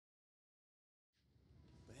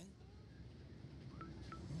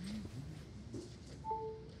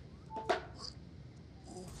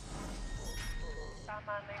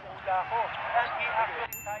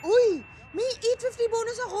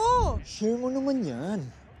bonus ako. Share mo naman yan.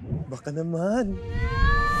 Baka naman.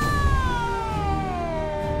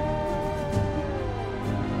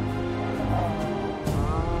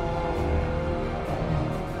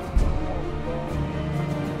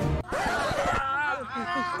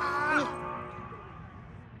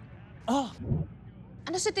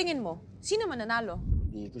 Ano sa tingin mo? Sino mananalo?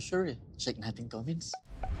 Hindi ko sure eh. Check natin comments.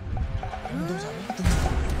 Ano daw sabi ito?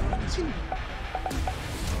 Sino?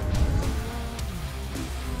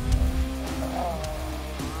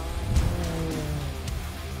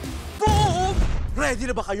 Boom! Ready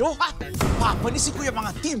na ba kayo? Papanisin ko yung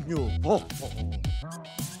mga team nyo.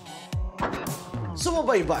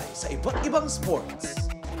 Sumabaybay sa iba't ibang sports.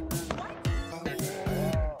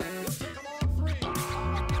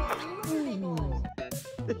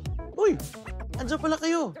 Uy! Andiyan pala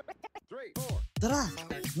kayo. Tara,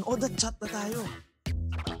 nood at chat na tayo.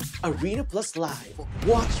 ArenaPlus Live.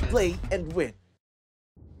 Watch, play, and win.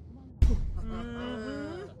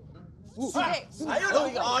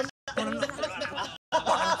 Ayun!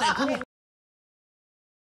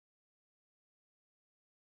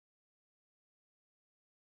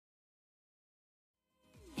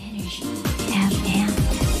 Energy FM.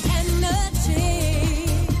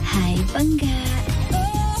 Hi, Pangga.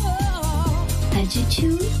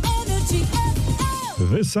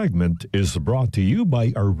 This segment is brought to you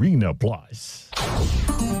by ArenaPlus.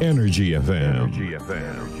 Energy FM.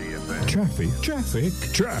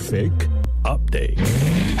 Traffic update.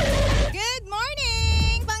 Good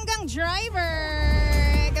morning, Panggang driver!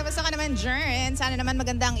 Kamusta ka naman, Jern? Sana naman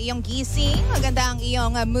maganda ang iyong gising, maganda ang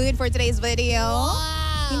iyong mood for today's video. Wow!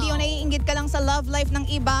 Hindi yung naiinggit ka lang sa love life ng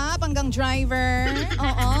iba, Panggang driver.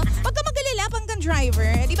 Oo. Pag ka mag-alala, Panggang driver,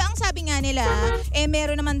 di ba ang sabi nga nila,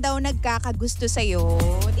 meron naman daw nagkakagusto sa'yo.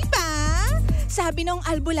 Di ba? Sabi nung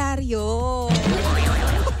albularyo.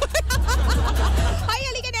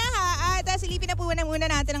 Silipin na po muna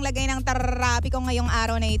natin ang lagay ng trapiko ngayong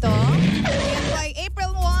araw na ito. Yan po ay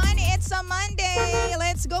April 1, it's a Monday.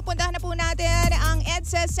 Let's go, puntahan na po natin ang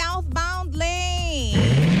EDSA southbound lane.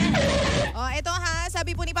 Ito ha,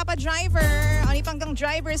 sabi po ni Papa Driver, ni Panggang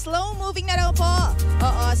Driver, slow moving na raw po.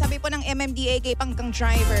 Sabi po ng MMDA kay Panggang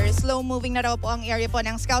Driver, slow moving na raw po ang area po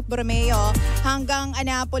ng Scout Borromeo hanggang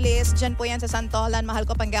Annapolis. Diyan po yan sa Santolan, mahal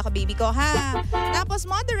ko Pangga ko, baby ko ha. Tapos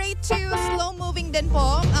moderate to slow moving din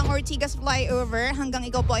po ang Ortigas flyover hanggang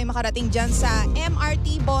ikaw po ay makarating dyan sa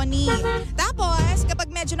MRT Boni. Tapos,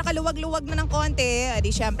 kapag medyo nakaluwag-luwag na ng konti,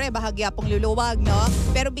 di syempre, bahagya pong luluwag, no?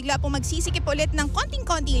 Pero bigla pong magsisikip ulit ng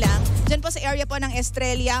konting-konti lang dyan po sa area po ng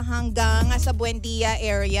Estrella hanggang sa Buendia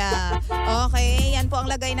area. Okay, yan po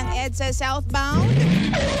ang lagay ng EDSA southbound.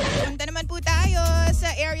 Punta naman po tayo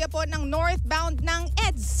sa area po ng northbound ng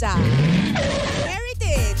EDSA.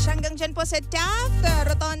 Heritage, hanggang dyan po sa Taft,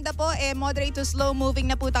 Rotonda po, moderate to slow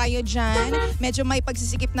moving na po tayo dyan. Medyo may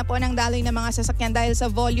pagsisikip na po ng daloy ng mga sasakyan dahil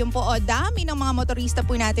sa volume po o dami ng mga motorista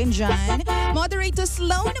po natin dyan. Moderate to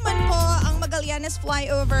slow naman po ang Magallanes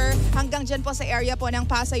flyover hanggang dyan po sa area po ng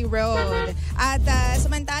Pasay Road. At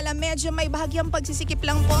samantala medyo may bahagyang pagsisikip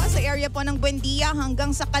lang po sa area po ng Buendia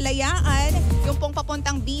hanggang sa Kalayaan, yung pong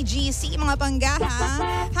papuntang BGC mga Panggaha.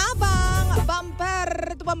 Habang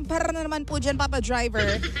bumper na naman po dyan, Papa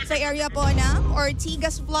Driver, sa area po ng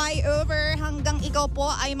Ortigas flyover hanggang ikaw po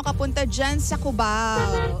ay makapunta dyan sa Cubao.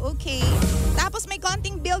 Okay. Tapos may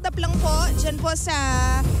konting build-up lang po dyan po sa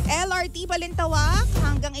LRT Balintawak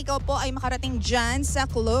hanggang ikaw po ay makarating dyan sa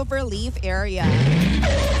Cloverleaf area.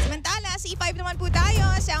 Samantala, C5 naman po tayo,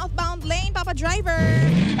 southbound lane, Papa Driver.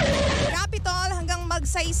 Capitol hanggang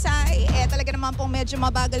Magsaysay. Talaga naman pong medyo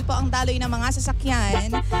mabagal po ang daloy ng mga sasakyan.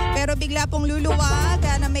 Pero bigla pong luluwag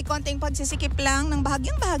na may konting pagsisikip lang ng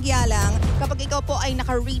bahagyang-bahagya lang kapag ikaw po ay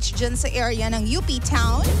naka-reach dyan sa area ng UP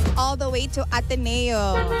Town all the way to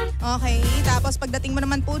Ateneo. Okay, tapos pagdating mo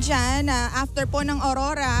naman po dyan, after po ng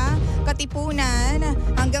Aurora, Katipunan,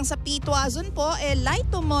 hanggang sa Pitwazon po, light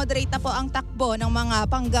to moderate na po ang takbo ng mga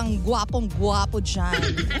Panggang gwapong-gwapo dyan.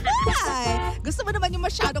 Ay, gusto mo naman yung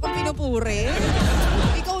masyado kong pinupuri?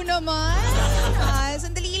 Ikaw naman?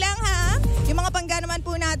 Sandali lang ha. Yung mga Pangga naman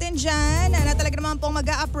po natin dyan na talaga naman pong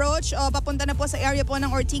mag-a-approach o papunta na po sa area po ng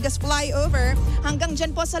Ortigas flyover hanggang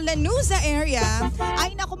dyan po sa Lanuza area.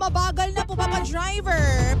 Ay naku, mabagal na po Papa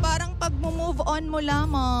Driver. Parang pag-move on mo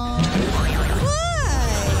lamang.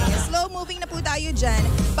 Slow moving na po tayo dyan.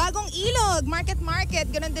 Bagong ilog, market.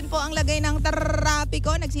 Ganun din po ang lagay ng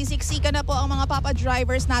trapiko. Nagsisiksika na po ang mga papa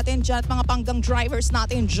drivers natin dyan at mga panggang drivers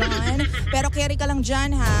natin dyan. Pero carry ka lang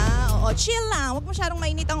dyan ha. Oo, chill lang. Huwag masyadong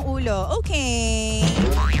mainit ang ulo. Okay.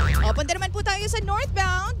 O, punta naman po tayo sa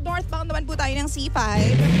northbound. Northbound naman po tayo ng C5.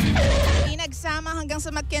 Pinagsama hanggang sa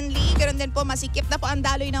McKinley. Ganun din po, masikip na po ang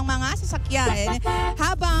daloy ng mga sasakyan.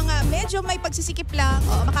 Habang medyo may pagsisikip lang,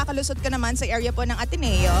 makakalusot ka naman sa area po ng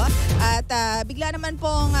Ateneo. At bigla naman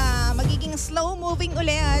pong magiging slow-moving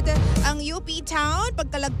ulit ang UP Town.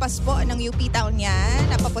 Pagkalagpas po ng UP Town yan,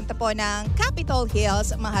 napapunta po ng Capitol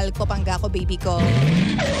Hills. Mahal ko, Pangga ko, baby ko.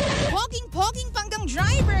 Poging panggang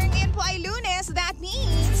driver. Ngayon po ay Lunes. That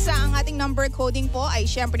means ang ating number coding po ay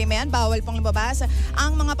syempre naman, bawal pong lumabas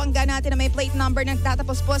ang mga pangga natin na may plate number na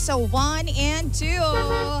nagtatapos po sa 1 and 2.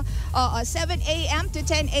 7 a.m. to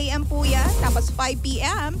 10 a.m. po yan. Tapos 5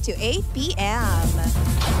 p.m. to 8 p.m.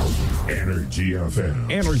 Energy FM.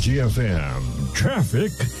 Energy FM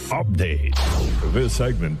Traffic Update. This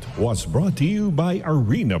segment was brought to you by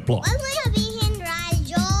ArenaPlus. Well, my hubby.